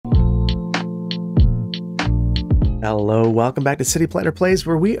Hello, welcome back to City Planner Plays,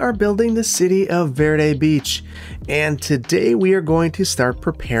 where we are building the city of Verde Beach. And today we are going to start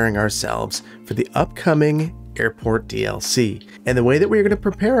preparing ourselves for the upcoming airport DLC. And the way that we're going to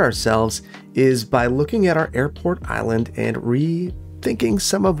prepare ourselves is by looking at our airport island and rethinking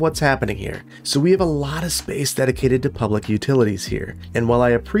some of what's happening here. So we have a lot of space dedicated to public utilities here. And while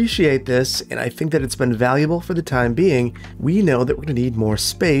I appreciate this, and I think that it's been valuable for the time being, we know that we're going to need more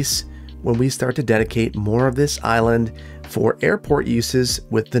space when we start to dedicate more of this island for airport uses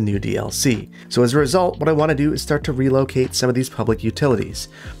with the new DLC. So as a result, what I want to do is start to relocate some of these public utilities.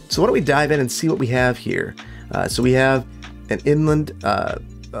 So why don't we dive in and see what we have here. So we have an inland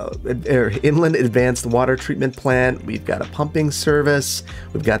advanced water treatment plant. We've got a pumping service.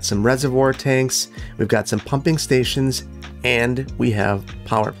 We've got some reservoir tanks. We've got some pumping stations, and we have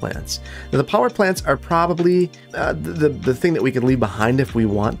power plants. Now, the power plants are probably the thing that we can leave behind if we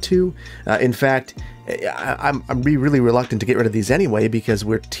want to. In fact, I'm really reluctant to get rid of these anyway because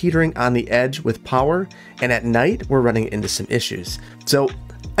we're teetering on the edge with power, and at night we're running into some issues. So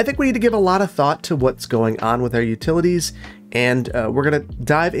I think we need to give a lot of thought to what's going on with our utilities, and we're going to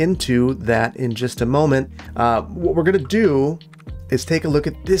dive into that in just a moment. What we're going to do is take a look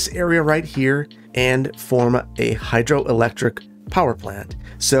at this area right here and form a hydroelectric power plant.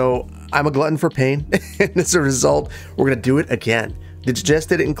 So I'm a glutton for pain, and as a result, we're going to do it again. Just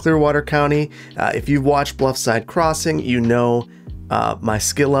did it in Clearwater County. If you've watched Bluffside Crossing, you know my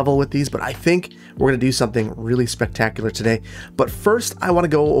skill level with these, but I think we're going to do something really spectacular today. But first, I want to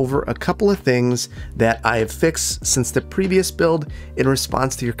go over a couple of things that I have fixed since the previous build in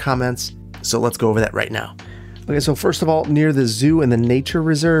response to your comments. So let's go over that right now. Okay, so first of all, near the zoo and the nature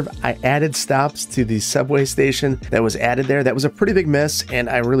reserve, I added stops to the subway station that was added there. That was a pretty big miss, and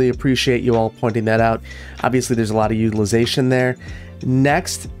I really appreciate you all pointing that out. Obviously, there's a lot of utilization there.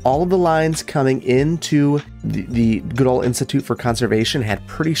 Next, all of the lines coming into the good old Institute for Conservation had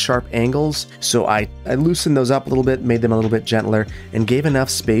pretty sharp angles, so I loosened those up a little bit, made them a little bit gentler, and gave enough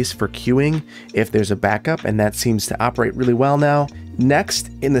space for queuing if there's a backup, and that seems to operate really well now. Next,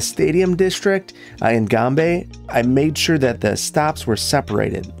 in the Stadium District in Gombe, I made sure that the stops were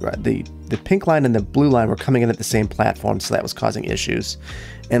separated. The pink line and the blue line were coming in at the same platform, so that was causing issues.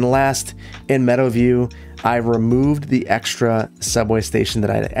 And last, in Meadowview, I removed the extra subway station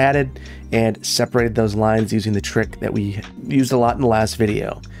that I had added and separated those lines using the trick that we used a lot in the last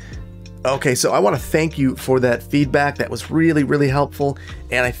video. Okay, so I want to thank you for that feedback. That was really helpful,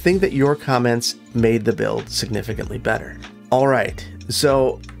 and I think that your comments made the build significantly better. All right,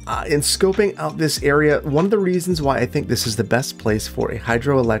 so in scoping out this area, one of the reasons why I think this is the best place for a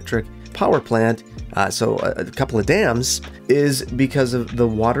hydroelectric power plant, so a couple of dams, is because of the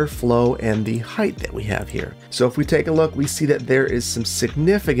water flow and the height that we have here. So if we take a look, we see that there is some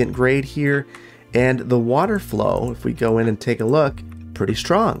significant grade here, and the water flow, if we go in and take a look, pretty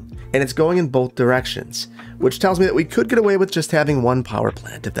strong. And it's going in both directions, which tells me that we could get away with just having one power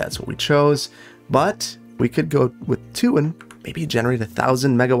plant if that's what we chose, but we could go with two and maybe generate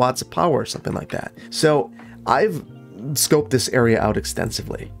 1,000 megawatts of power or something like that. So I've scoped this area out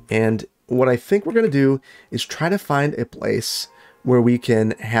extensively, and what I think we're going to do is try to find a place where we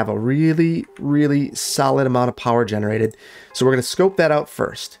can have a really solid amount of power generated. So we're going to scope that out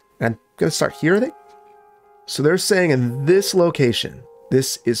first. And I'm going to start here, I think. So they're saying in this location,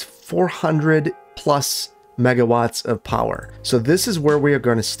 this is 400 plus megawatts of power. So this is where we are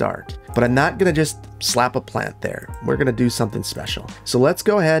going to start, but I'm not going to just slap a plant there. We're going to do something special. So let's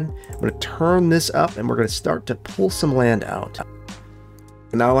go ahead. I'm going to turn this up, and we're going to start to pull some land out.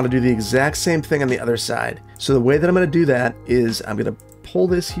 And now I want to do the exact same thing on the other side. So the way that I'm going to do that is I'm going to pull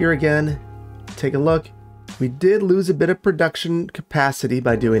this here again. Take a look. We did lose a bit of production capacity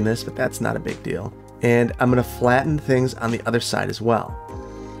by doing this, but that's not a big deal. And I'm going to flatten things on the other side as well.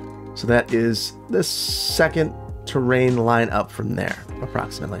 So that is the second terrain line up from there,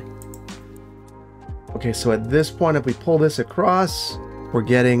 approximately. Okay, so at this point, if we pull this across, we're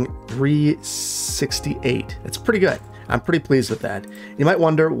getting 368. That's pretty good. I'm pretty pleased with that. You might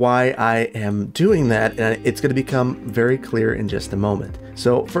wonder why I am doing that, and it's going to become very clear in just a moment.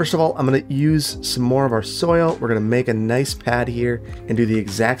 So first of all, I'm going to use some more of our soil. We're going to make a nice pad here and do the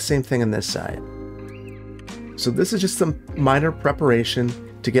exact same thing on this side. So this is just some minor preparation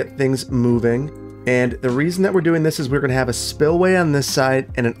to get things moving. And the reason that we're doing this is we're going to have a spillway on this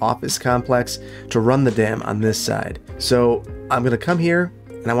side and an office complex to run the dam on this side. So I'm going to come here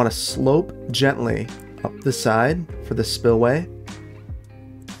and I want to slope gently up the side for the spillway.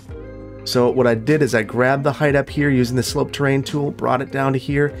 So what I did is I grabbed the height up here using the slope terrain tool, brought it down to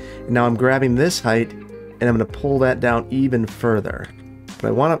here, and now I'm grabbing this height and I'm going to pull that down even further. But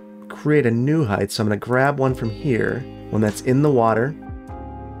I want to create a new height. So I'm going to grab one from here, one that's in the water.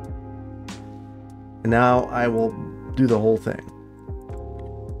 And now I will do the whole thing.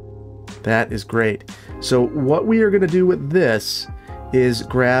 That is great. So what we are going to do with this is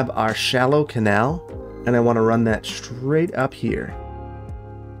grab our shallow canal, and I want to run that straight up here.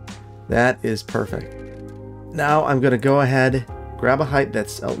 That is perfect. Now I'm going to go ahead, grab a height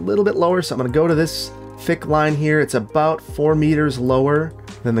that's a little bit lower. So I'm going to go to this thick line here. It's about 4 meters lower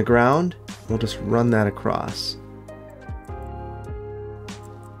than the ground. We'll just run that across.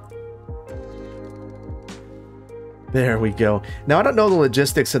 There we go. Now, I don't know the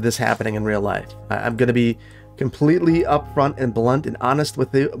logistics of this happening in real life. I'm going to be completely upfront and blunt and honest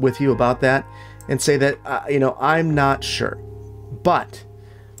with you about that and say that, you know, I'm not sure. But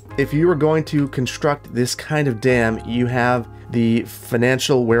if you are going to construct this kind of dam, you have the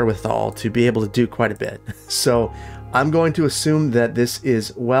financial wherewithal to be able to do quite a bit. So I'm going to assume that this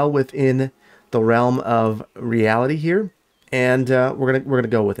is well within the realm of reality here, and we're gonna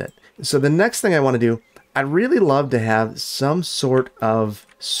go with it. So the next thing I want to do, I'd really love to have some sort of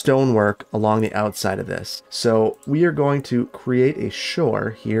stonework along the outside of this. So we are going to create a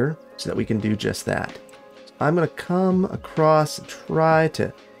shore here so that we can do just that. I'm going to come across and try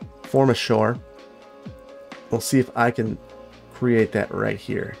to form a shore. We'll see if I can create that right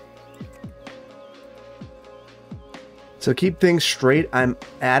here. So keep things straight. I'm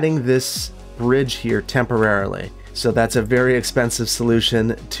adding this bridge here temporarily. So that's a very expensive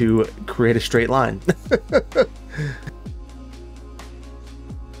solution to create a straight line.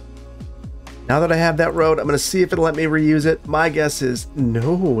 Now that I have that road, I'm going to see if it'll let me reuse it. My guess is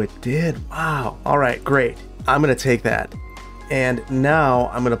no, it did. Wow. All right, great. I'm going to take that. And now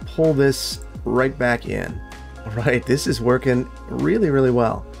I'm going to pull this right back in. All right, this is working really, really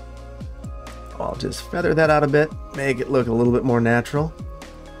well. I'll just feather that out a bit, make it look a little bit more natural.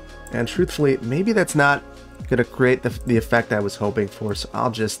 And truthfully, maybe that's not going to create the effect I was hoping for, so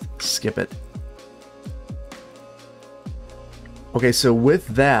I'll just skip it. Okay, so with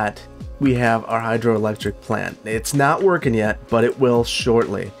that, we have our hydroelectric plant. It's not working yet, but it will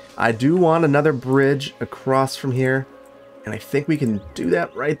shortly. I do want another bridge across from here, and I think we can do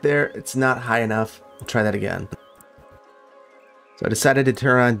that right there. It's not high enough. We'll try that again. So I decided to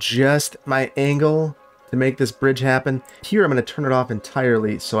turn on just my angle to make this bridge happen. Here I'm going to turn it off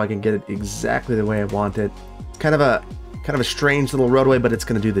entirely so I can get it exactly the way I want it. Kind of a strange little roadway, but it's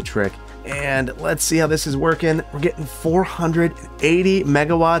going to do the trick. And let's see how this is working. We're getting 480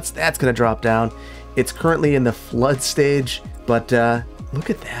 megawatts. That's going to drop down. It's currently in the flood stage, but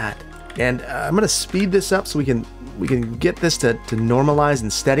look at that. And I'm going to speed this up so we can get this to normalize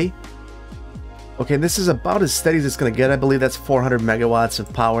and steady. Okay, this is about as steady as it's going to get. I believe that's 400 megawatts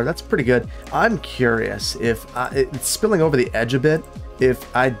of power. That's pretty good. I'm curious if it's spilling over the edge a bit.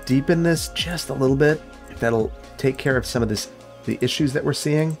 If I deepen this just a little bit, if that'll take care of some of the issues that we're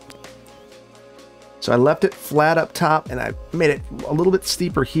seeing. So I left it flat up top and I made it a little bit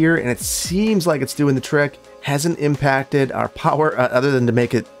steeper here, and it seems like it's doing the trick. Hasn't impacted our power other than to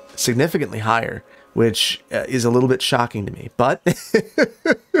make it significantly higher, which is a little bit shocking to me, but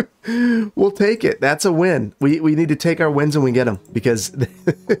we'll take it. That's a win. We need to take our wins when we get them, because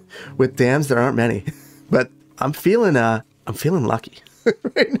with dams there aren't many. But I'm feeling lucky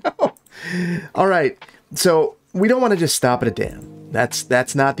right now. All right, so we don't want to just stop at a dam.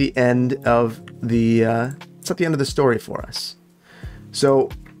 That's not the end of the it's not the end of the story for us. So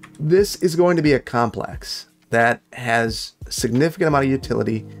this is going to be a complex that has a significant amount of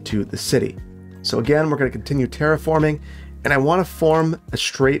utility to the city. So again, we're going to continue terraforming, and I want to form a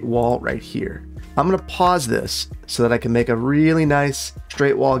straight wall right here. I'm going to pause this so that I can make a really nice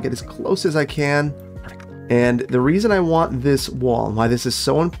straight wall, get as close as I can. And the reason I want this wall and why this is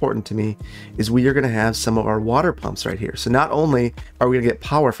so important to me is we are going to have some of our water pumps right here. So not only are we going to get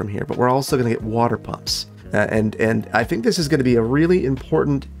power from here, but we're also going to get water pumps. And I think this is going to be a really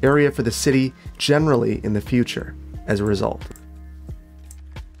important area for the city generally in the future as a result.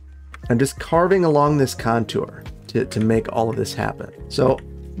 I'm just carving along this contour to make all of this happen. So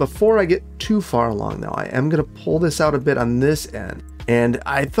before I get too far along though, I am going to pull this out a bit on this end. And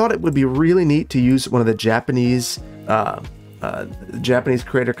I thought it would be really neat to use one of the Japanese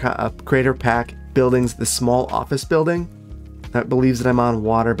creator pack buildings, the small office building that believes that I'm on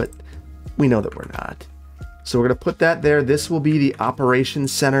water, but we know that we're not. So we're going to put that there. This will be the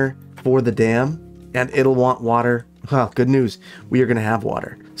operations center for the dam, and it'll want water. Well, good news. We are going to have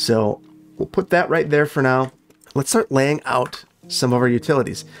water. So we'll put that right there for now. Let's start laying out some of our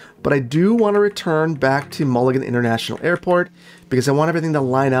utilities. But I do want to return back to Mulligan International Airport because I want everything to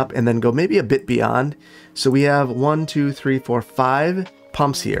line up and then go maybe a bit beyond. So we have 1, 2, 3, 4, 5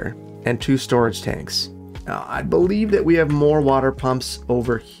 pumps here. and 2 storage tanks. Now, I believe that we have more water pumps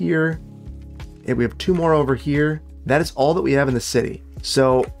over here. And we have 2 more over here. That is all that we have in the city.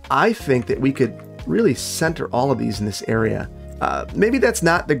 So I think that we could really center all of these in this area. Maybe that's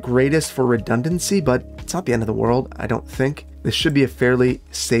not the greatest for redundancy, but it's not the end of the world, I don't think. This should be a fairly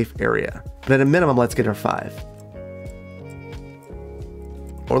safe area. But at a minimum, let's get our 5.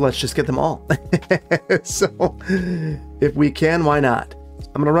 Or let's just get them all. So if we can, why not?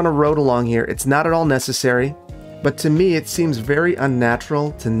 I'm gonna run a road along here. It's not at all necessary, but to me, it seems very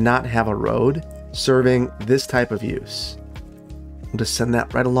unnatural to not have a road serving this type of use. We'll just send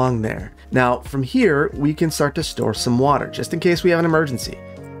that right along there. Now, from here, we can start to store some water, just in case we have an emergency.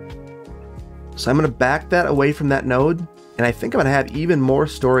 So I'm gonna back that away from that node, and I think I'm gonna have even more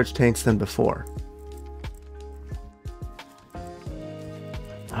storage tanks than before.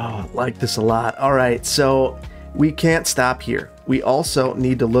 Oh, I like this a lot. All right, so we can't stop here. We also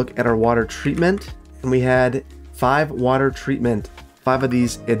need to look at our water treatment, and we had 5 water treatment, 5 of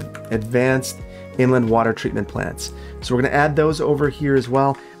these advanced inland water treatment plants. So we're going to add those over here as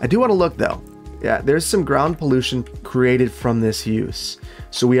well. I do want to look though. Yeah, there's some ground pollution created from this use.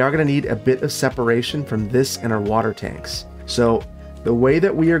 So we are going to need a bit of separation from this and our water tanks. So the way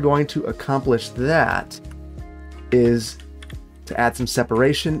that we are going to accomplish that is to add some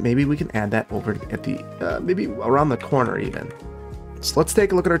separation. Maybe we can add that over at the, maybe around the corner even. So let's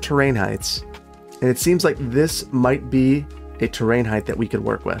take a look at our terrain heights. And it seems like this might be a terrain height that we could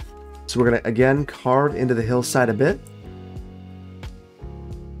work with. So we're going to, again, carve into the hillside a bit.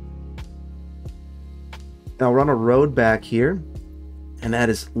 Now run a road back here, and that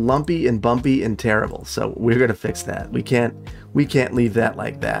is lumpy and bumpy and terrible. So we're going to fix that. We can't leave that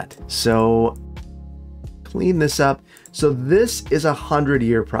like that. So clean this up. So this is a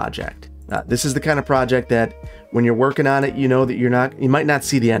 100-year project. This is the kind of project that when you're working on it, you know that you might not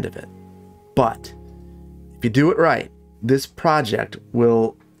see the end of it. But if you do it right, this project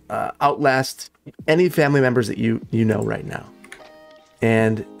will outlast any family members that you know right now,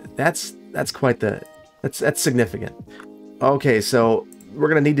 and that's quite that's significant. Okay, so we're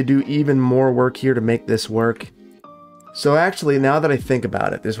gonna need to do even more work here to make this work. So actually, now that I think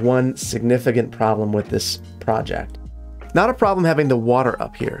about it, there's one significant problem with this project. Not a problem having the water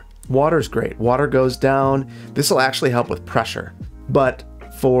up here. Water's great. Water goes down. This will actually help with pressure. But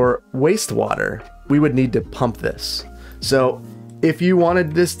for wastewater, we would need to pump this. So if you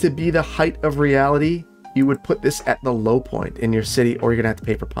wanted this to be the height of reality, you would put this at the low point in your city, or you're gonna have to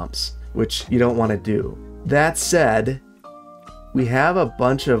pay for pumps, which you don't want to do. That said, we have a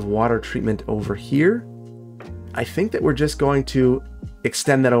bunch of water treatment over here. I think that we're just going to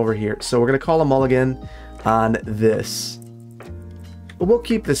extend that over here. So we're gonna call a mulligan on this. But we'll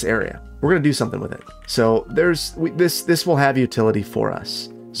keep this area. We're gonna do something with it. So this will have utility for us.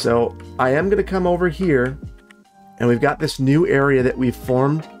 So I am gonna come over here, and we've got this new area that we've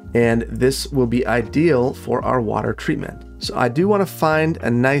formed, and this will be ideal for our water treatment. So I do want to find a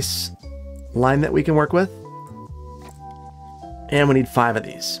nice line that we can work with. And we need 5 of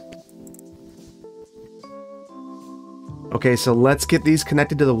these. Okay, so let's get these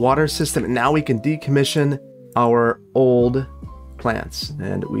connected to the water system, and now we can decommission our old plants,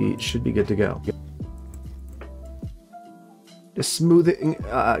 and we should be good to go. Just smoothing,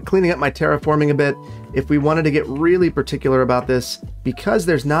 cleaning up my terraforming a bit. If we wanted to get really particular about this, because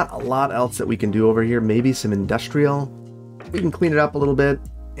there's not a lot else that we can do over here, maybe some industrial, we can clean it up a little bit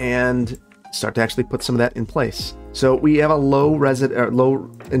and start to actually put some of that in place. So we have a low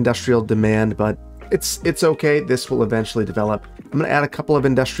industrial demand, but it's okay. This will eventually develop. I'm gonna add a couple of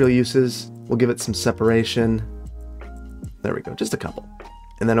industrial uses. We'll give it some separation. There we go, just a couple.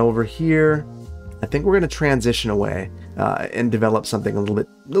 And then over here, I think we're gonna transition away and develop something a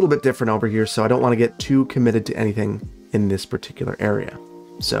little bit different over here. So I don't want to get too committed to anything in this particular area.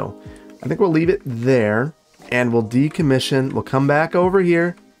 So I think we'll leave it there, and we'll decommission. We'll come back over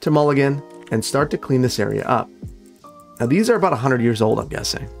here to Mulligan and start to clean this area up. Now these are about 100 years old, I'm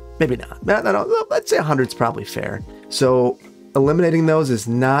guessing. Maybe not. No, let's say 100 is probably fair. So eliminating those is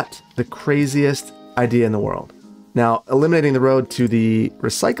not the craziest idea in the world. Now, eliminating the road to the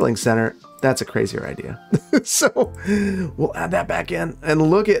recycling center, that's a crazier idea. So we'll add that back in, and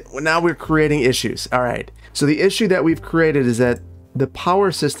look at, now we're creating issues. All right. So the issue that we've created is that the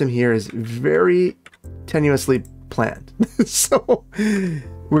power system here is very tenuously planned. So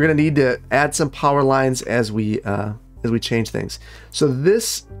we're going to need to add some power lines as we change things. So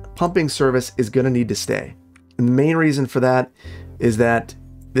this pumping service is going to need to stay. And the main reason for that is that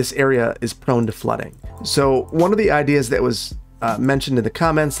this area is prone to flooding. So one of the ideas that was mentioned in the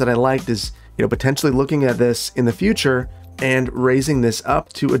comments that I liked is, potentially looking at this in the future and raising this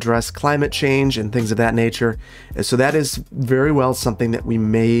up to address climate change and things of that nature. So that is very well something that we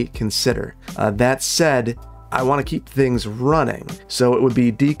may consider. That said, I want to keep things running. So it would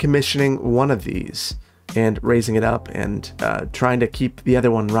be decommissioning one of these and raising it up and trying to keep the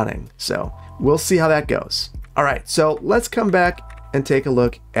other one running. So we'll see how that goes. All right, so let's come back and take a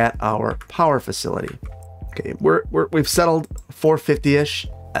look at our power facility. Okay, we've settled 450-ish.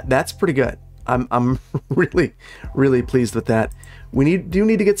 That's pretty good. I'm really, really pleased with that. We do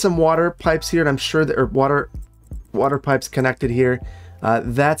need to get some water pipes here, and I'm sure that water pipes connected here.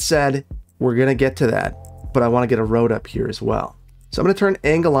 That said, we're gonna get to that, but I want to get a road up here as well. So I'm gonna turn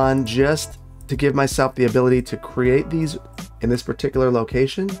angle on just to give myself the ability to create these in this particular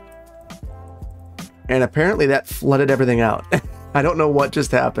location. And apparently that flooded everything out. I don't know what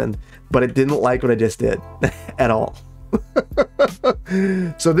just happened, but it didn't like what I just did at all.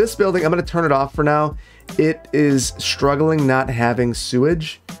 So this building, I'm going to turn it off for now. It is struggling not having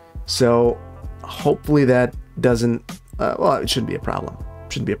sewage. So hopefully that doesn't, well, it shouldn't be a problem.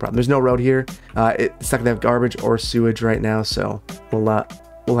 Shouldn't be a problem. There's no road here. It's not going to have garbage or sewage right now. So we'll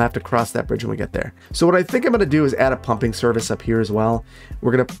have to cross that bridge when we get there. So what I think I'm going to do is add a pumping service up here as well.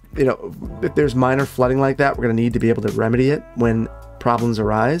 We're going to, if there's minor flooding like that, we're going to need to be able to remedy it when problems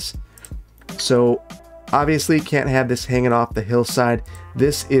arise. So obviously can't have this hanging off the hillside.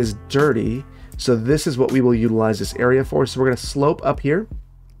 This is dirty. So this is what we will utilize this area for. So we're going to slope up here.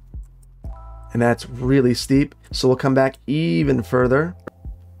 And that's really steep. So we'll come back even further.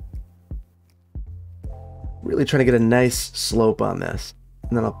 Really trying to get a nice slope on this.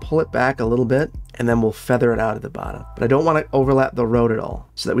 And then I'll pull it back a little bit, and then we'll feather it out at the bottom. But I don't want to overlap the road at all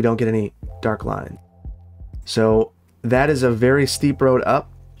so that we don't get any dark line. So that is a very steep road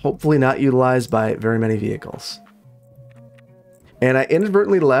up, hopefully not utilized by very many vehicles. And I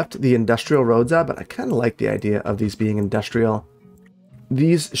inadvertently left the industrial roads out, but I kind of like the idea of these being industrial.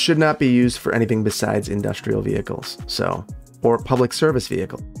 These should not be used for anything besides industrial vehicles, or public service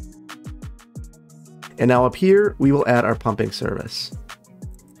vehicle. And now up here, we will add our pumping service.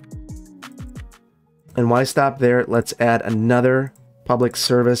 And why stop there? Let's add another public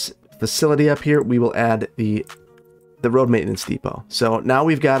service facility up here. We will add the road maintenance depot. So now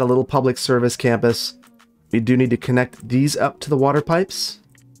we've got a little public service campus. We do need to connect these up to the water pipes.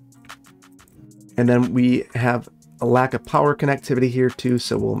 And then we have a lack of power connectivity here too,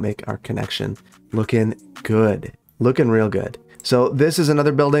 so we'll make our connection looking good. Looking real good. So this is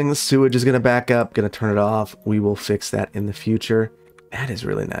another building. Sewage is going to back up, going to turn it off. We will fix that in the future. That is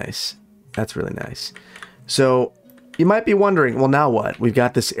really nice. That's really nice. So you might be wondering, well, now what? We've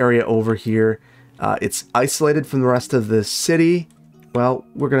got this area over here. It's isolated from the rest of the city. Well,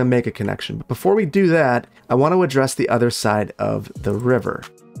 we're going to make a connection. But before we do that, I want to address the other side of the river.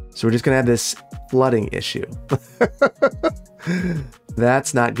 So we're just going to have this flooding issue.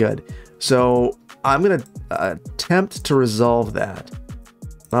 That's not good. So I'm going to attempt to resolve that.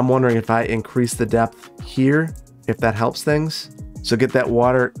 I'm wondering if I increase the depth here, if that helps things. So get that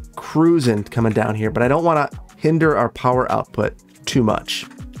water cruising coming down here, but I don't want to hinder our power output too much.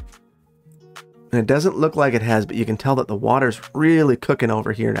 And it doesn't look like it has, but you can tell that the water's really cooking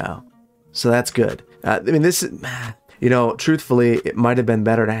over here now. So that's good. I mean, this is, truthfully, it might have been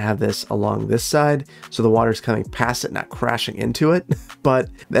better to have this along this side, so the water's coming past it, not crashing into it. But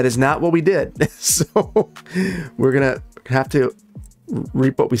that is not what we did. So we're going to have to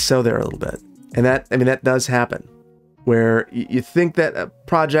reap what we sow there a little bit. And that does happen. Where you think that a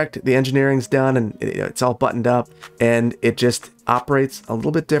project, the engineering's done and it's all buttoned up, and it just operates a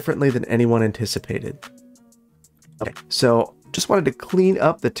little bit differently than anyone anticipated. Okay, so just wanted to clean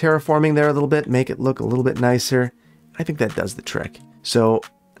up the terraforming there a little bit, make it look a little bit nicer. I think that does the trick. So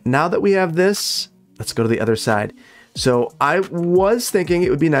now that we have this, let's go to the other side. So I was thinking it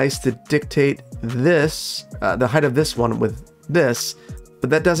would be nice to dictate this, the height of this one with this,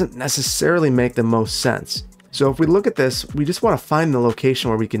 but that doesn't necessarily make the most sense. So if we look at this, we just want to find the location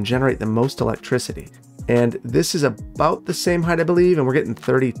where we can generate the most electricity. And this is about the same height, I believe, and we're getting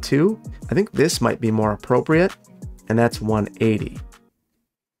 32. I think this might be more appropriate, and that's 180.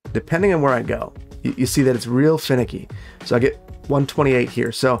 Depending on where I go, you see that it's real finicky. So I get 128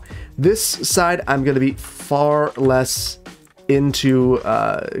 here. So this side, I'm going to be far less into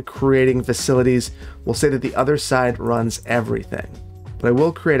creating facilities. We'll say that the other side runs everything. But I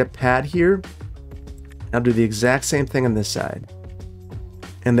will create a pad here. I'll do the exact same thing on this side.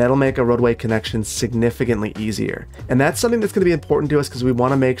 And that'll make a roadway connection significantly easier. And that's something that's going to be important to us because we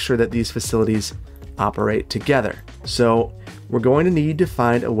want to make sure that these facilities operate together. So we're going to need to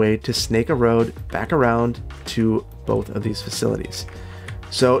find a way to snake a road back around to both of these facilities.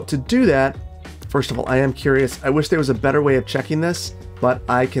 So to do that, First of all, I am curious. I wish there was a better way of checking this, but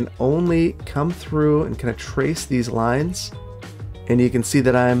I can only come through and kind of trace these lines. And you can see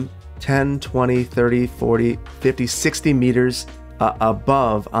that I'm 10, 20, 30, 40, 50, 60 meters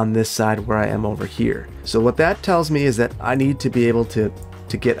above on this side where I am over here. So what that tells me is that I need to be able to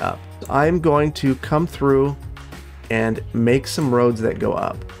get up. I'm going to come through and make some roads that go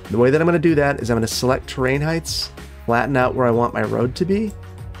up. The way that I'm going to do that is I'm going to select terrain heights, flatten out where I want my road to be,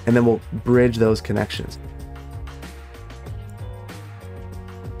 and then we'll bridge those connections.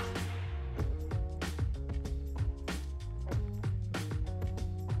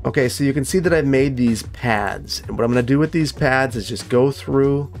 Okay, so you can see that I've made these pads. And what I'm going to do with these pads is just go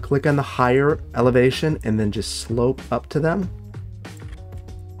through, click on the higher elevation, and then just slope up to them.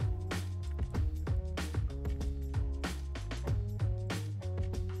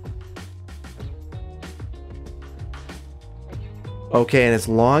 Okay, and as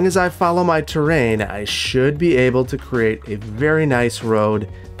long as I follow my terrain, I should be able to create a very nice road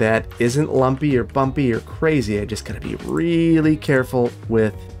that isn't lumpy or bumpy or crazy. I just gotta be really careful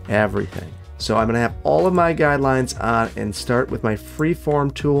with everything. So I'm gonna have all of my guidelines on and start with my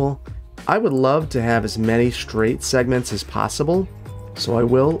freeform tool. I would love to have as many straight segments as possible, so I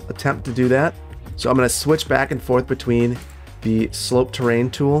will attempt to do that. So I'm gonna switch back and forth between the slope terrain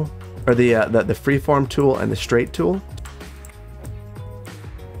tool, or the freeform tool and the straight tool.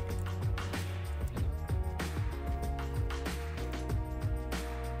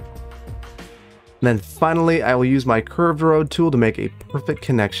 And then finally, I will use my curved road tool to make a perfect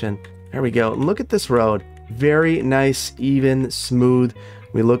connection. There we go. And look at this road. Very nice, even, smooth.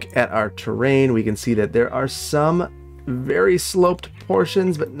 We look at our terrain. We can see that there are some very sloped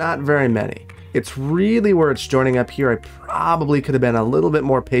portions, but not very many. It's really where it's joining up here. I probably could have been a little bit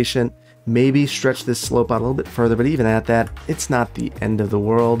more patient, maybe stretch this slope out a little bit further, but even at that, it's not the end of the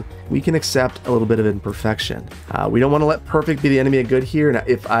world. We can accept a little bit of imperfection. We don't want to let perfect be the enemy of good here. Now,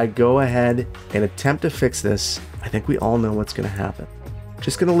 if I go ahead and attempt to fix this, I think we all know what's going to happen.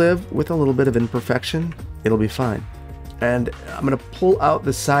 Just going to live with a little bit of imperfection. It'll be fine. And I'm going to pull out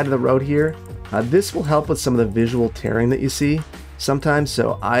the side of the road here. This will help with some of the visual tearing that you see sometimes,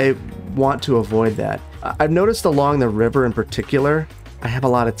 so I want to avoid that. I've noticed along the river in particular, I have a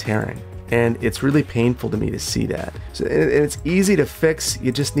lot of tearing. And it's really painful to me to see that. So, and it's easy to fix.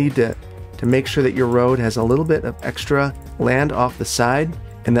 You just need to make sure that your road has a little bit of extra land off the side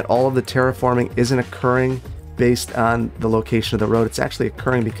and that all of the terraforming isn't occurring based on the location of the road. It's actually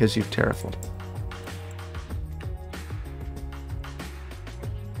occurring because you've terraformed.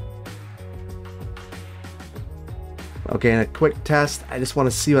 Okay, and a quick test. I just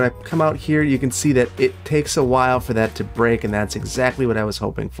want to see when I come out here, you can see that it takes a while for that to break, and that's exactly what I was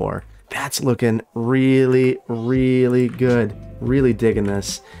hoping for. That's looking really, really good. Really digging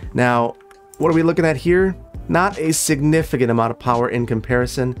this. Now, what are we looking at here? Not a significant amount of power in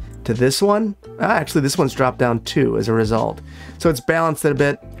comparison to this one. Actually, this one's dropped down too as a result. So it's balanced it a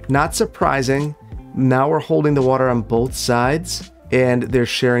bit. Not surprising. Now we're holding the water on both sides and they're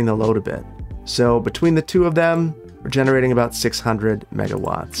sharing the load a bit. So between the two of them, we're generating about 600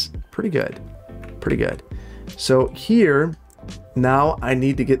 megawatts. Pretty good. Pretty good. So here, now I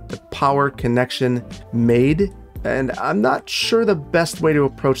need to get the power connection made, and I'm not sure the best way to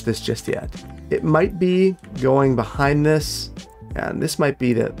approach this just yet. It might be going behind this, and this might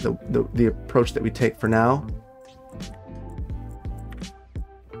be the approach that we take for now.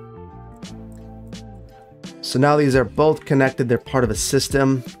 So now these are both connected, they're part of a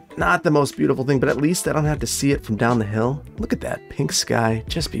system. Not the most beautiful thing, but at least I don't have to see it from down the hill. Look at that pink sky,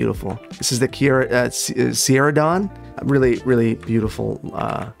 just beautiful. This is the Sierra Dawn. Really, really beautiful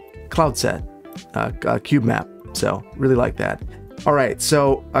cloud set, cube map. So really like that. All right,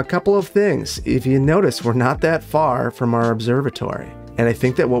 so a couple of things. If you notice, we're not that far from our observatory. And I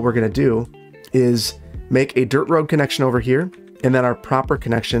think that what we're gonna do is make a dirt road connection over here, and then our proper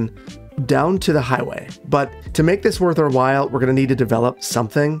connection down to the highway. But to make this worth our while, we're going to need to develop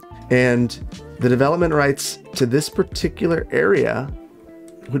something, and the development rights to this particular area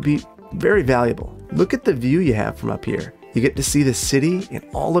would be very valuable. Look at the view you have from up here. You get to see the city in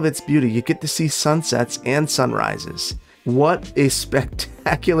all of its beauty. You get to see sunsets and sunrises. What a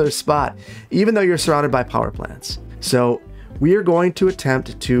spectacular spot, even though you're surrounded by power plants. So we are going to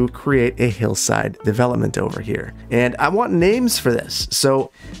attempt to create a hillside development over here. And I want names for this.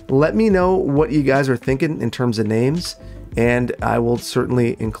 So let me know what you guys are thinking in terms of names, and I will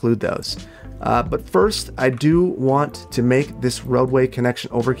certainly include those. But first, I do want to make this roadway connection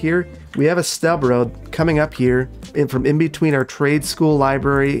over here. We have a stub road coming up here from in between our trade school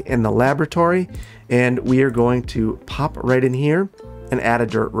library and the laboratory, and we are going to pop right in here and add a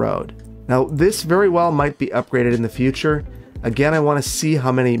dirt road. Now, this very well might be upgraded in the future. Again, I want to see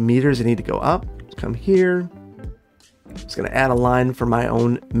how many meters I need to go up. Let's come here. I'm just going to add a line for my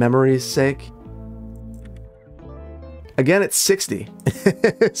own memory's sake. Again, it's 60.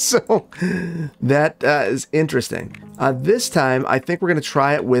 So that is interesting. This time, I think we're going to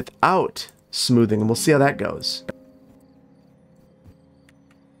try it without smoothing, and we'll see how that goes.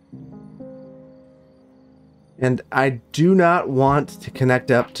 And I do not want to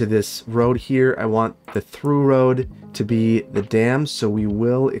connect up to this road here. I want the through road to be the dam, so we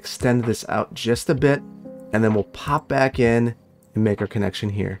will extend this out just a bit, and then we'll pop back in and make our connection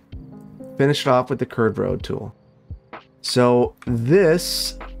here. Finish it off with the curved road tool. So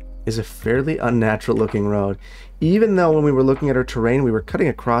this is a fairly unnatural looking road. Even though when we were looking at our terrain, we were cutting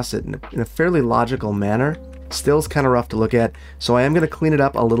across it in a fairly logical manner, still is kind of rough to look at. So I am going to clean it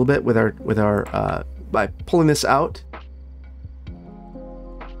up a little bit with our by pulling this out.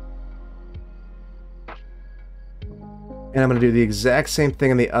 And I'm going to do the exact same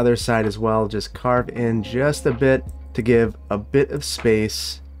thing on the other side as well. Just carve in just a bit to give a bit of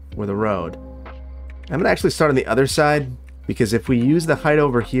space for the road. I'm going to actually start on the other side, because if we use the height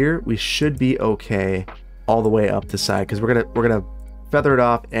over here, we should be okay all the way up the side, because we're gonna feather it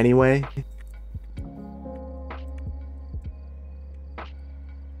off anyway.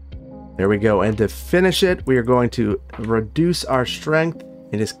 There we go. And to finish it, we are going to reduce our strength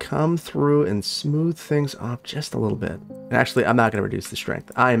and just come through and smooth things off just a little bit. And actually, I'm not going to reduce the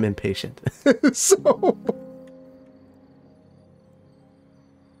strength. I am impatient. So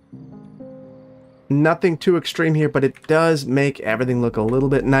nothing too extreme here, but it does make everything look a little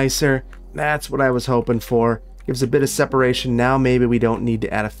bit nicer. That's what I was hoping for. Gives a bit of separation. Now maybe we don't need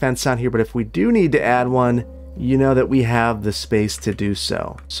to add a fence on here, but if we do need to add one, you know that we have the space to do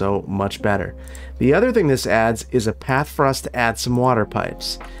so. So much better. The other thing this adds is a path for us to add some water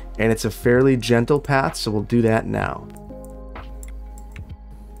pipes. And it's a fairly gentle path, so we'll do that now.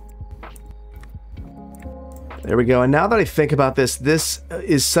 There we go. And now that I think about this, this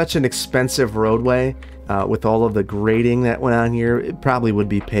is such an expensive roadway. With all of the grading that went on here, it probably would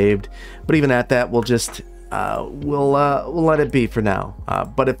be paved. But even at that, we'll just we'll let it be for now.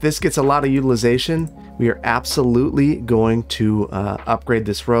 But if this gets a lot of utilization, we are absolutely going to upgrade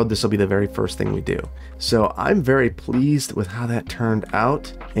this road. This will be the very first thing we do. So I'm very pleased with how that turned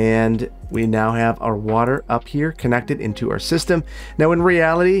out. And we now have our water up here connected into our system. Now, in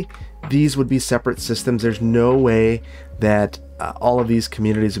reality, these would be separate systems. There's no way that all of these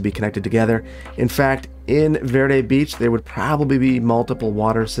communities would be connected together. In fact, in Verde Beach, there would probably be multiple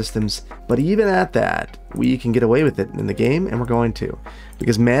water systems, but even at that, we can get away with it in the game, and we're going to.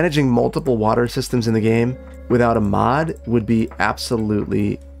 Because managing multiple water systems in the game without a mod would be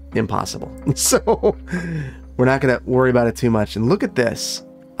absolutely impossible. So we're not going to worry about it too much. And look at this.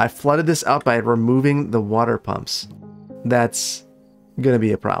 I flooded this out by removing the water pumps. That's going to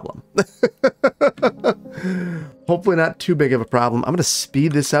be a problem. Hopefully not too big of a problem. I'm going to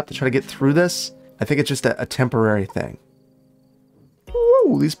speed this up to try to get through this. I think it's just a temporary thing.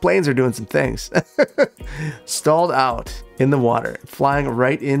 Woo, these planes are doing some things. Stalled out in the water, flying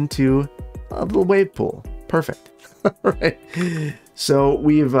right into a little wave pool. Perfect. All right. So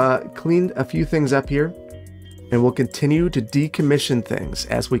we've cleaned a few things up here, and we'll continue to decommission things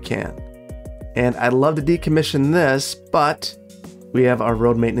as we can. And I'd love to decommission this, but we have our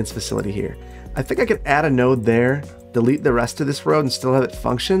road maintenance facility here. I think I could add a node there, delete the rest of this road, and still have it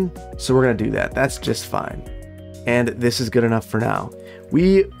function. So we're going to do that. That's just fine. And this is good enough for now.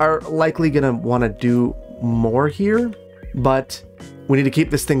 We are likely going to want to do more here, but we need to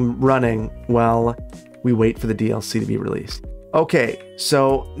keep this thing running while we wait for the DLC to be released. Okay,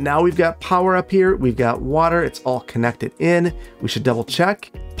 so now we've got power up here. We've got water. It's all connected in. We should double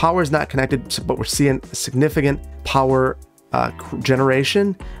check. Power is not connected, but we're seeing significant power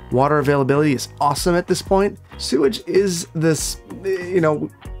generation. Water availability is awesome at this point. Sewage is this, you know,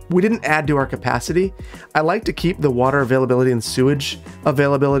 we didn't add to our capacity. I like to keep the water availability and sewage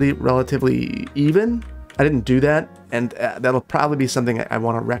availability relatively even. I didn't do that, and that'll probably be something I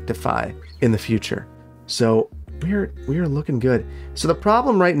want to rectify in the future. So we are looking good. So the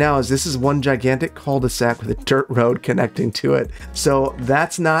problem right now is this is one gigantic cul-de-sac with a dirt road connecting to it. So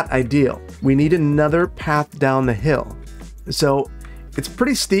that's not ideal. We need another path down the hill. So it's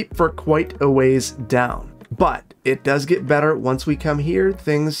pretty steep for quite a ways down, but it does get better. Once we come here,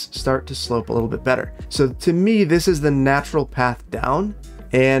 things start to slope a little bit better. So to me, this is the natural path down.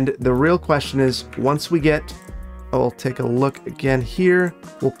 And the real question is, once we get, I'll take a look again here.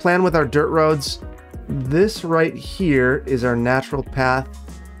 We'll plan with our dirt roads. This right here is our natural path.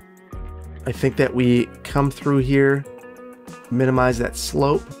 I think that we come through here, minimize that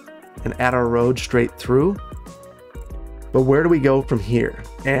slope, and add our road straight through. But where do we go from here?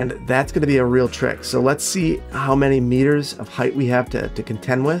 And that's going to be a real trick. So let's see how many meters of height we have to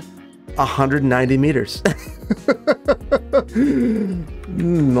contend with. 190 meters.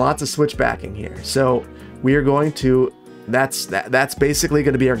 Lots of switchbacking here. So we are going to, that's basically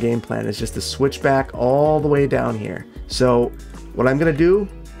going to be our game plan, is just to switch back all the way down here. So what I'm going to do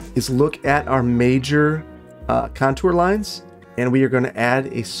is look at our major contour lines, and we are going to add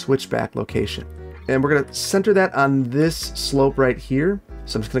a switchback location. And we're going to center that on this slope right here.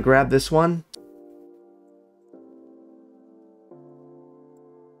 So I'm just going to grab this one.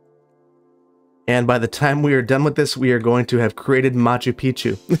 And by the time we are done with this, we are going to have created Machu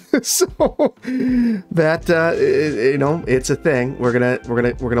Picchu. So that you know, it's a thing. We're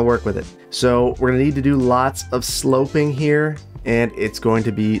gonna work with it. So we're gonna need to do lots of sloping here, and it's going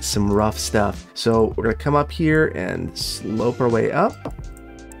to be some rough stuff. So we're gonna come up here and slope our way up,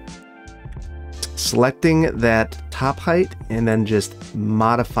 selecting that top height and then just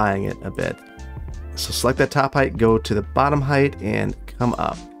modifying it a bit. So select that top height, go to the bottom height, and come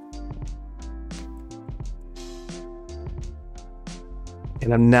up.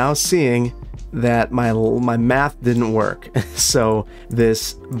 And I'm now seeing that my math didn't work. So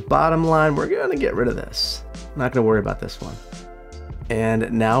this bottom line, we're gonna get rid of this. I'm not gonna worry about this one.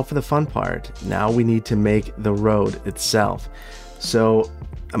 And now for the fun part. Now we need to make the road itself. So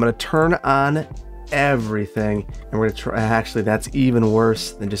I'm gonna turn on everything, and we're gonna try, actually that's even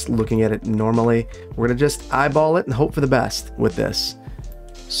worse than just looking at it normally. We're gonna just eyeball it and hope for the best with this.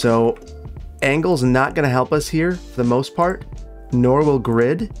 So angle's not gonna help us here for the most part, nor will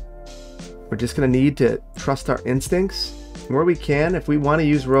grid. We're just gonna need to trust our instincts. And where we can, if we wanna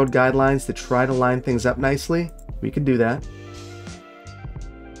use road guidelines to try to line things up nicely, we can do that.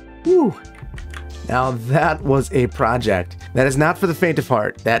 Whew. Now that was a project. That is not for the faint of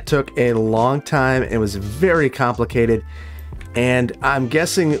heart. That took a long time and was very complicated, and I'm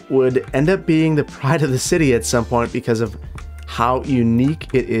guessing would end up being the pride of the city at some point because of how unique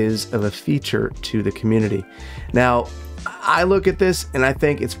it is of a feature to the community. Now, I look at this and I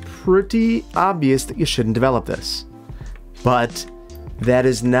think it's pretty obvious that you shouldn't develop this, but that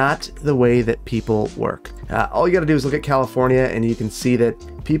is not the way that people work. All you gotta do is look at California and you can see that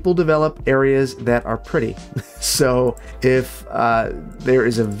people develop areas that are pretty. So if there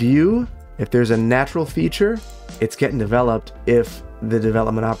is a view, if there's a natural feature, it's getting developed if the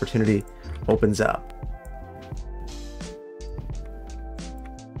development opportunity opens up.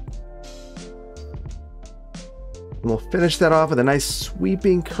 And we'll finish that off with a nice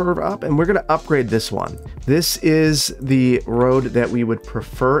sweeping curve up, and we're gonna upgrade this one. This is the road that we would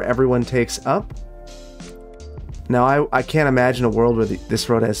prefer everyone takes up. Now, I can't imagine a world where this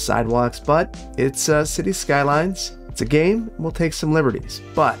road has sidewalks, but it's City Skylines. It's a game, we'll take some liberties.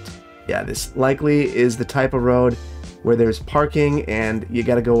 But yeah, this likely is the type of road where there's parking and you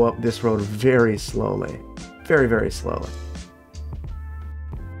gotta go up this road very slowly. Very, very slowly.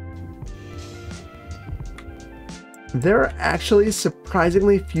 There are actually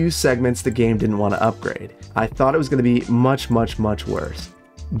surprisingly few segments the game didn't want to upgrade. I thought it was going to be much, much, much worse.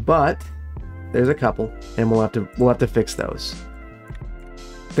 But there's a couple, and we'll have to fix those.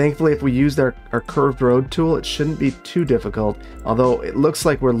 Thankfully, if we used our curved road tool, it shouldn't be too difficult, although it looks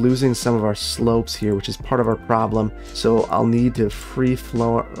like we're losing some of our slopes here, which is part of our problem. So I'll need to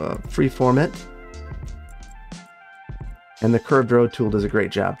freeform it. And the curved road tool does a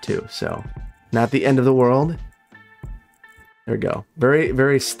great job too, so not the end of the world. There we go. Very,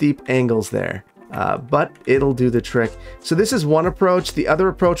 very steep angles there, but it'll do the trick. So this is one approach. The other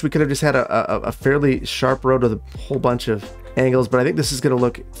approach, we could have just had a fairly sharp road with a whole bunch of angles, but I think this is going to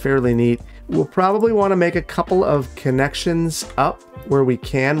look fairly neat. We'll probably want to make a couple of connections up where we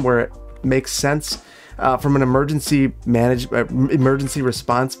can, where it makes sense. From an emergency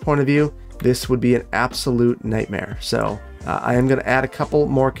response point of view, this would be an absolute nightmare. So I am going to add a couple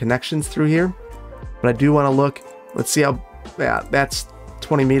more connections through here, but I do want to look. Let's see how. Yeah, that's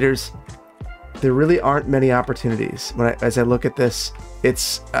 20 meters. There really aren't many opportunities. As I look at this,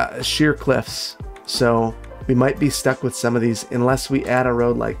 it's sheer cliffs. So we might be stuck with some of these unless we add a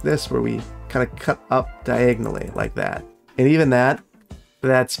road like this where we kind of cut up diagonally like that. And even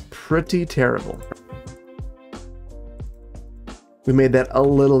that's pretty terrible. We made that a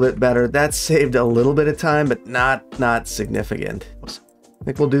little bit better. That saved a little bit of time, but not significant. I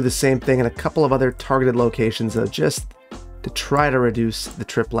think we'll do the same thing in a couple of other targeted locations, though, just to try to reduce the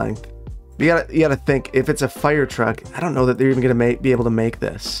trip length. You gotta think, if it's a fire truck, I don't know that they're even gonna be able to make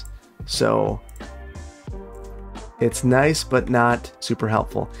this. So it's nice, but not super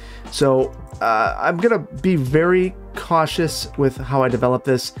helpful. So I'm gonna be very cautious with how I develop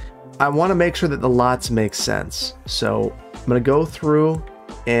this. I want to make sure that the lots make sense. So I'm going to go through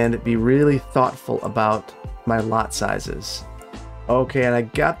and be really thoughtful about my lot sizes. Okay, and I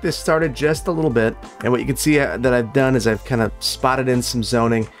got this started just a little bit. And what you can see that I've done is I've kind of spotted in some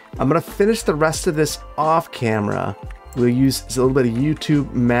zoning. I'm going to finish the rest of this off camera. We'll use a little bit of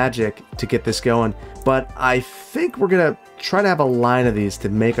YouTube magic to get this going. But I think we're going to try to have a line of these to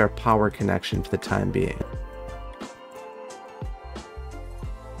make our power connection for the time being.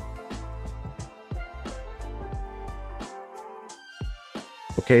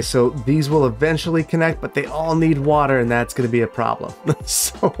 Okay, so these will eventually connect, but they all need water, and that's going to be a problem.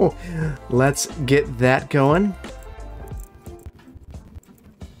 So let's get that going.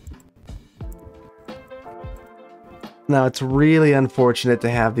 Now, it's really unfortunate to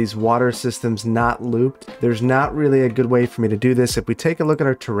have these water systems not looped. There's not really a good way for me to do this. If we take a look at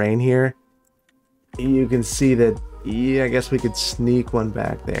our terrain here, you can see that, yeah, I guess we could sneak one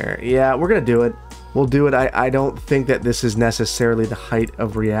back there. Yeah, we're going to do it. We'll do it. I don't think that this is necessarily the height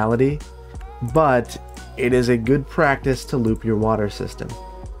of reality, but it is a good practice to loop your water system.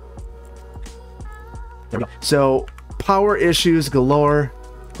 There we go. So, power issues galore.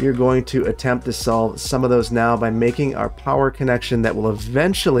 We're going to attempt to solve some of those now by making our power connection that will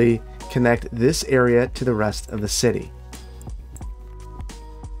eventually connect this area to the rest of the city.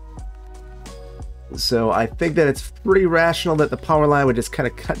 So I think that it's pretty rational that the power line would just kind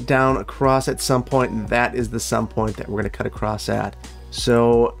of cut down across at some point, and that is the some point that we're going to cut across at.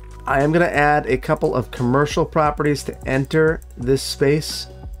 So I am going to add a couple of commercial properties to enter this space,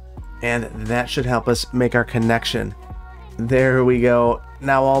 and that should help us make our connection. There we go.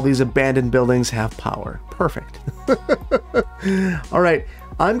 Now all these abandoned buildings have power. Perfect. All right,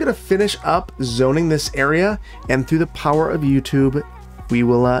 I'm going to finish up zoning this area, and through the power of YouTube, we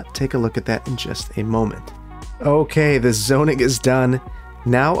will take a look at that in just a moment. Okay, the zoning is done.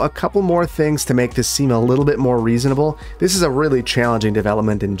 Now a couple more things to make this seem a little bit more reasonable. This is a really challenging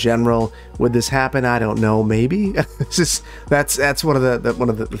development in general. Would this happen? I don't know. Maybe. That's one of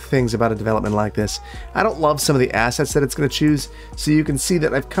the things about a development like this. I don't love some of the assets that it's going to choose. So you can see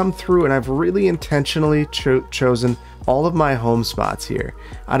that I've come through and I've really intentionally chosen all of my home spots here.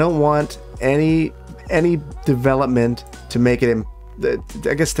 I don't want any development to make it,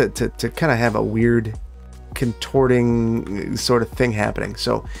 I guess, to kind of have a weird contorting sort of thing happening.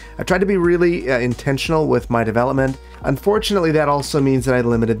 So I tried to be really intentional with my development. Unfortunately, that also means that I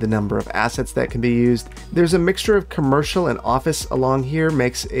limited the number of assets that can be used. There's a mixture of commercial and office along here,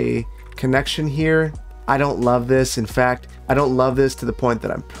 makes a connection here. I don't love this. In fact, I don't love this to the point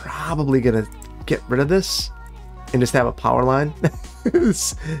that I'm probably gonna get rid of this and just have a power line.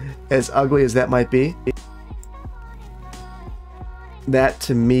 As ugly as that might be. That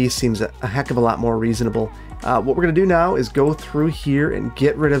to me seems a heck of a lot more reasonable. What we're going to do now is go through here and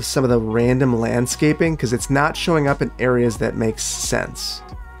get rid of some of the random landscaping because it's not showing up in areas that make sense.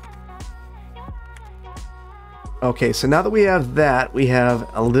 Okay, so now that we have that, we have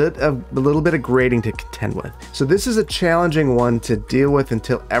a little bit of grading to contend with. So this is a challenging one to deal with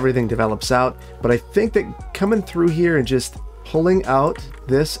until everything develops out, but I think that coming through here and just pulling out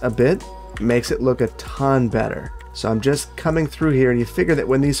this a bit makes it look a ton better. So I'm just coming through here, and you figure that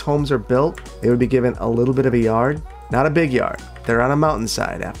when these homes are built, they would be given a little bit of a yard. Not a big yard. They're on a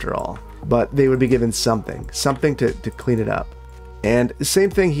mountainside after all. But they would be given something to clean it up. And the same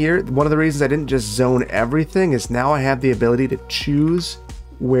thing here. One of the reasons I didn't just zone everything is now I have the ability to choose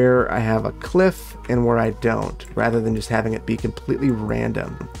where I have a cliff and where I don't, rather than just having it be completely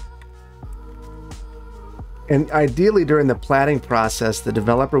random. And ideally during the platting process, the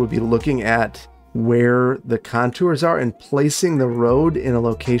developer would be looking at where the contours are and placing the road in a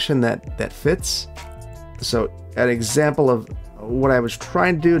location that fits. So an example of what I was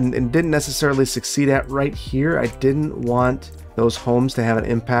trying to do and didn't necessarily succeed at right here, I didn't want those homes to have an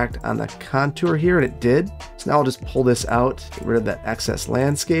impact on the contour here, and it did. So now I'll just pull this out, get rid of that excess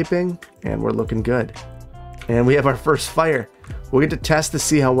landscaping, and we're looking good. And we have our first fire. We'll get to test to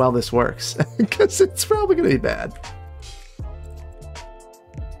see how well this works, because it's probably going to be bad.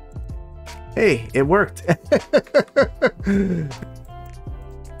 Hey, it worked.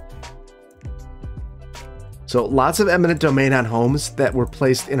 So lots of eminent domain on homes that were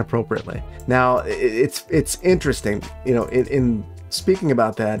placed inappropriately. Now, it's interesting, you know, in speaking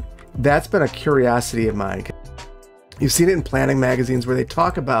about that, that's been a curiosity of mine. You've seen it in planning magazines where they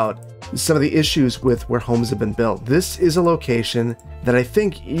talk about some of the issues with where homes have been built. This is a location that I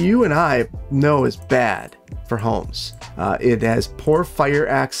think you and I know is bad for homes. It has poor fire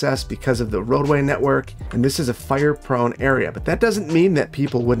access because of the roadway network, and this is a fire-prone area. But that doesn't mean that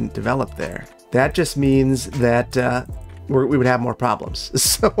people wouldn't develop there. That just means that we would have more problems.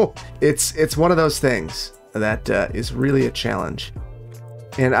 So it's one of those things that is really a challenge.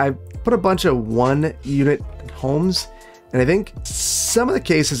 And I put a bunch of 1-unit homes, and I think some of the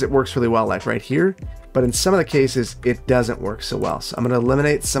cases it works really well, like right here, but in some of the cases it doesn't work so well. So I'm going to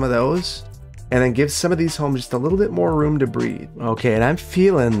eliminate some of those and then give some of these homes just a little bit more room to breathe. Okay, and I'm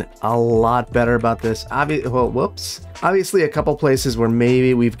feeling a lot better about this. Obviously a couple places where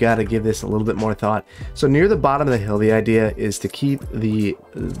maybe we've got to give this a little bit more thought. So near the bottom of the hill, the idea is to keep the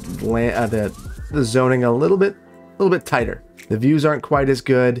zoning a little bit tighter. The views aren't quite as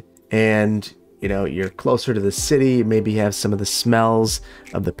good, and you know, you're closer to the city, maybe you have some of the smells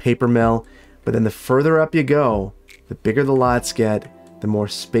of the paper mill. But then the further up you go, the bigger the lots get, the more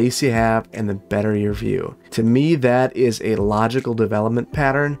space you have, and the better your view. To me, that is a logical development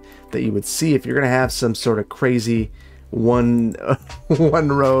pattern that you would see if you're going to have some sort of crazy one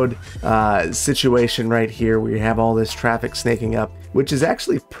road situation right here where you have all this traffic snaking up, which is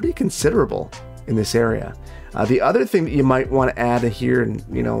actually pretty considerable in this area. The other thing that you might want to add here, and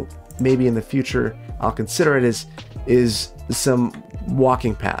you know, maybe in the future I'll consider it, is some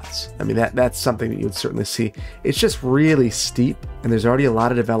walking paths. I mean, that's something that you would certainly see. It's just really steep, and there's already a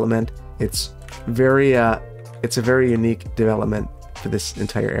lot of development. It's a very unique development for this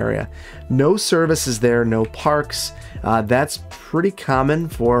entire area. No services there, no parks. That's pretty common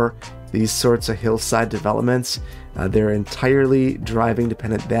for these sorts of hillside developments. They're entirely driving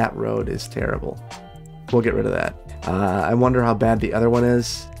dependent. That road is terrible. We'll get rid of that. I wonder how bad the other one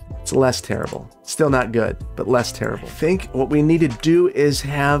is. It's less terrible. Still not good, but less terrible. I think what we need to do is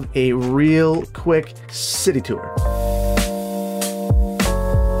have a real quick city tour.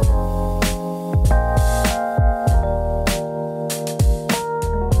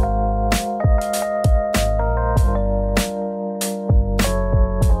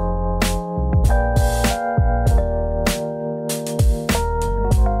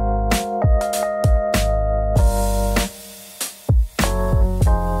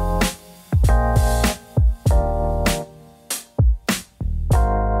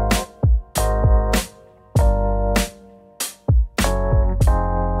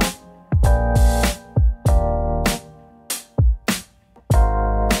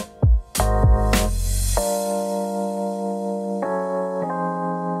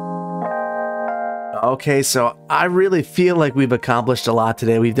 Okay, so I really feel like we've accomplished a lot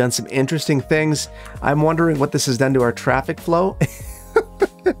today. We've done some interesting things. I'm wondering what this has done to our traffic flow.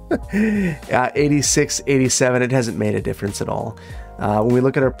 86, 87, it hasn't made a difference at all. When we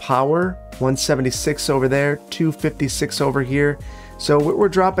look at our power, 176 over there, 256 over here. So we're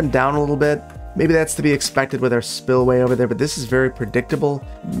dropping down a little bit. Maybe that's to be expected with our spillway over there, but this is very predictable.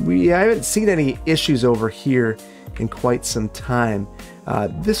 I haven't seen any issues over here in quite some time.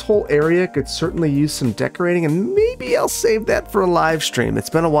 This whole area could certainly use some decorating, and maybe I'll save that for a live stream. It's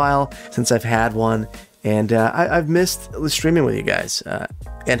been a while since I've had one, and I've missed streaming with you guys.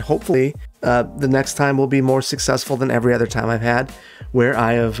 And hopefully the next time will be more successful than every other time I've had, where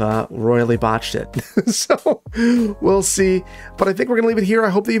I have royally botched it. So we'll see. But I think we're going to leave it here. I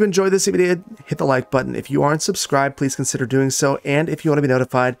hope that you've enjoyed this. If you did, hit the like button. If you aren't subscribed, please consider doing so. And if you want to be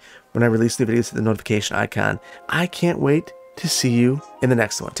notified when I release new videos, hit the notification icon. I can't wait to see you in the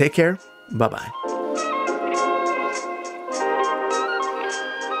next one. Take care. Bye-bye.